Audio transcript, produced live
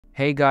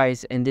Hey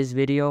guys, in this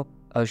video,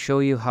 I'll show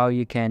you how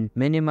you can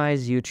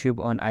minimize YouTube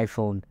on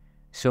iPhone.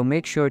 So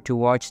make sure to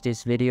watch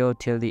this video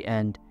till the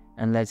end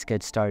and let's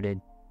get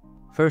started.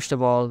 First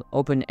of all,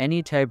 open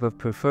any type of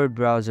preferred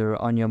browser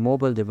on your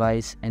mobile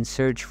device and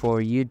search for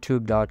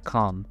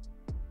youtube.com.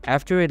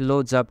 After it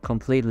loads up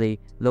completely,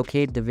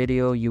 locate the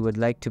video you would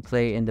like to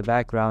play in the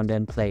background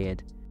and play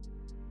it.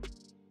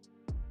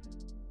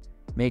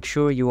 Make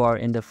sure you are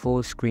in the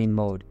full screen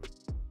mode.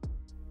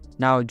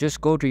 Now just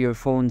go to your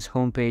phone's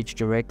homepage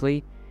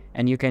directly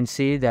and you can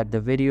see that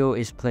the video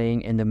is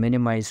playing in the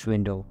minimized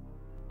window.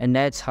 And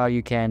that's how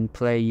you can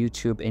play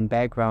YouTube in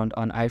background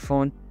on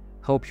iPhone.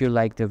 Hope you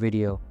like the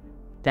video.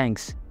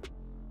 Thanks.